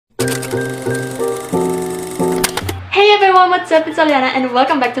everyone, what's up? It's Alleanna and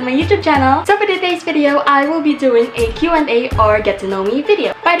welcome back to my YouTube channel. So for today's video, I will be doing a Q&A or get to know me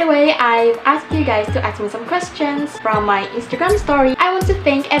video. By the way, I've asked you guys to ask me some questions from my Instagram story. I want to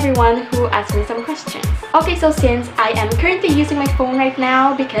thank everyone who asked me some questions. Okay, so since I am currently using my phone right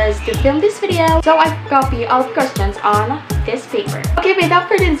now because to film this video, so I've copied all the questions on this paper. Okay, without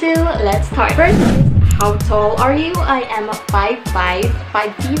further ado, let's start. First is, how tall are you? I am 5'5",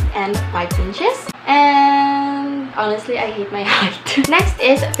 5 feet and 5 inches. And honestly, I hate my height. Next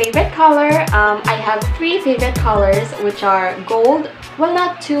is favorite color. I have 3 favorite colors, which are gold. Well,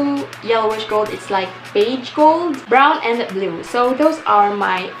 not too yellowish gold, it's like beige gold, brown, and blue. So those are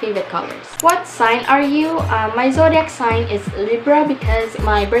my favorite colors. What sign are you? My zodiac sign is Libra because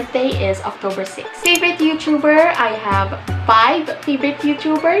my birthday is October 6th. Favorite YouTuber? I have 5 favorite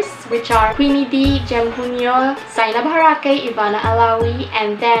YouTubers, which are Queenie D, Jem Junio, Zainab Harake, Ivana Alawi,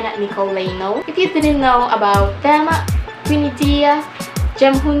 and then Nicole Leno. If you didn't know about them, Queenie D,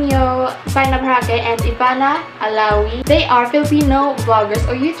 Jem Junio, Zainab Harake, and Ivana Alawi, they are Filipino vloggers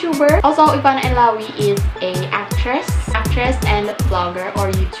or YouTuber. Also, Ivana Alawi is an actress and vlogger or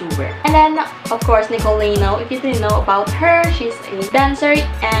YouTuber. And then, of course, Nicole Leno. If you didn't know about her, she's a dancer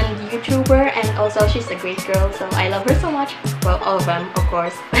and YouTuber, and also she's a great girl, so I love her so much. Well, all of them, of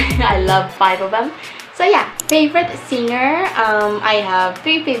course. I love 5 of them. So yeah, favorite singer, I have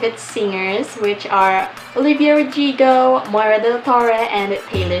 3 favorite singers, which are Olivia Rodrigo, Moira de la Torre, and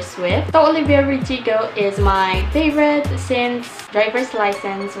Taylor Swift. So Olivia Rodrigo is my favorite since Driver's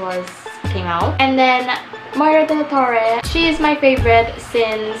License came out. And then Moira de la Torre, she is my favorite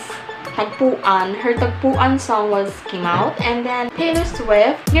since Tagpuan. Her Tagpuan song came out. And then Taylor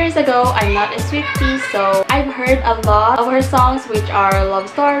Swift, years ago, I'm not a Swiftie, so I've heard a lot of her songs, which are Love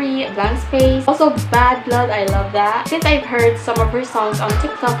Story, Blank Space, also Bad Blood, I love that. Since I've heard some of her songs on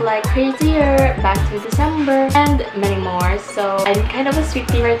TikTok like Crazier, Back to December, and many more. So I'm kind of a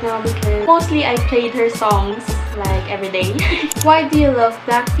Swiftie right now because mostly I played her songs like every day. Why do you love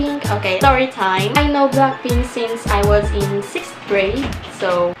Blackpink? Okay, story time. I know Blackpink since I was in 6th grade,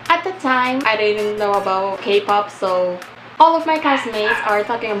 so at the time I didn't know about K-pop, so all of my classmates are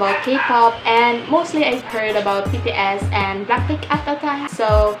talking about K-pop, and mostly I've heard about BTS and Blackpink at the time.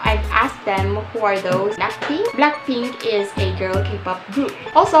 So I've asked them, who are those? Blackpink? Blackpink is a girl K-pop group.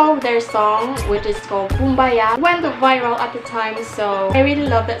 Also, their song, which is called Kumbaya, went viral at the time, so I really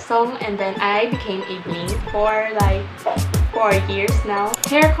love that song, and then I became a Blink for like 4 years now.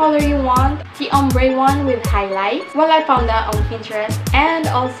 Hair color you want? The ombre one with highlights. Well, I found that on Pinterest, and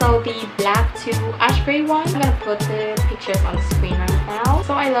also the black to ash gray one. I'm gonna put the pictures on the screen right now.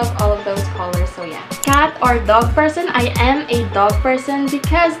 So I love all of those colors, so yeah. Cat or dog person? I am a dog person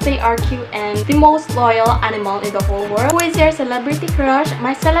because they are cute and the most loyal animal in the whole world. Who is your celebrity crush?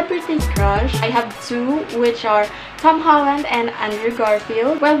 My celebrity crush, I have 2, which are Tom Holland and Andrew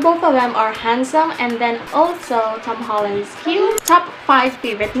Garfield. Well, both of them are handsome, and then also Tom Holland is cute. Top 5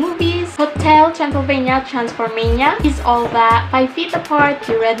 favorite movies: Hotel Transylvania, Transformania, Is All That, 5 Feet Apart,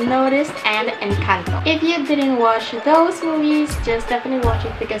 The Red Notice, and Encanto. If you didn't watch those movies, just definitely watch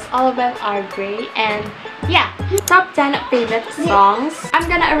it because all of them are great. And yeah, top 10 favorite songs. I'm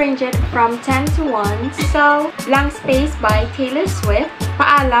gonna arrange it from 10 to 1. So, Blank Space by Taylor Swift,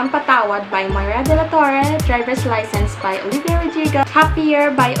 Paalam Patawad by Moira de la Torre, Driver's License by Olivia Rodrigo,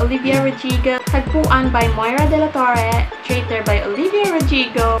 Happier by Olivia Rodrigo, Tagpuan by Moira de la Torre, Traitor by Olivia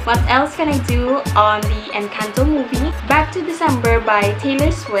Rodrigo, What Else Can I Do on the Encanto movie, Back to December by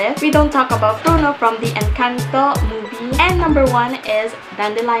Taylor Swift, We Don't Talk About Bruno from the Encanto movie, and number 1 is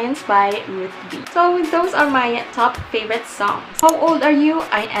Dandelions by Ruth B. So those are my top favorite songs. How old are you?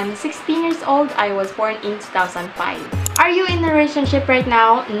 I am 16 years old. I was born in 2005. Are you in a relationship right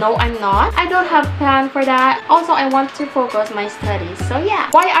now? No, I'm not. I don't have plan for that. Also, I want to focus my studies. So yeah.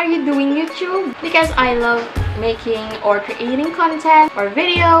 Why are you doing YouTube? Because I love making or creating content or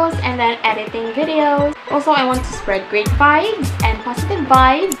videos and then editing videos. Also, I want to spread great vibes and positive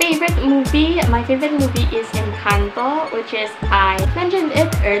vibes. Favorite movie? My favorite movie is Encanto, which is, I mentioned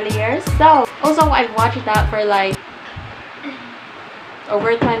it earlier. So also, I've watched that for like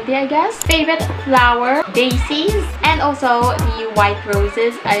over 20, I guess. Favorite flower? Daisies. And also the white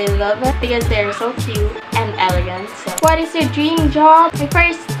roses. I love it because they're so cute and elegant. So, what is your dream job? My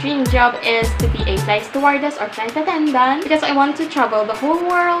first dream job is to be a flight stewardess or flight attendant because I want to travel the whole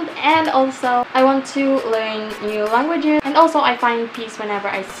world, and also I want to learn new languages, and also I find peace whenever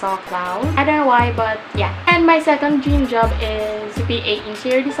I saw clouds. I don't know why, but yeah. And my second dream job is to be an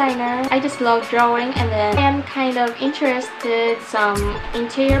interior designer. I just love drawing, and then I am kind of interested some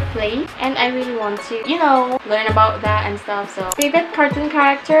interior play, and I really want to, you know, learn about that and stuff. So favorite cartoon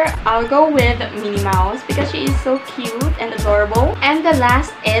character, I'll go with Minnie Mouse because she is so cute and adorable. And the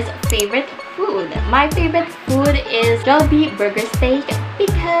last is favorite food. My favorite food is Jollibee burger steak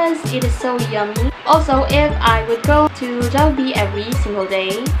because it is so yummy. Also, if I would go to Jollibee every single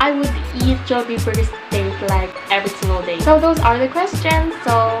day, I would eat Jollibee burger steak like every single day. So those are the questions.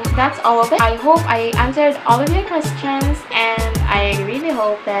 So that's all of it. I hope I answered all of your questions, and I really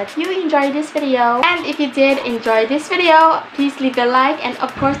hope that you enjoyed this video. And if you did enjoy this video, please leave a like, and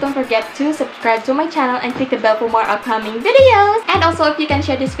of course don't forget to subscribe to my channel and click the bell for more upcoming videos. And also, if you can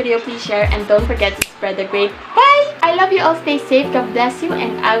share this video, please share, and don't forget to spread the great. Bye! I love you all. Stay safe. God bless you,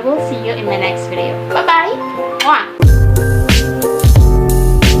 and I will see you in my next video. Bye bye. Mwah.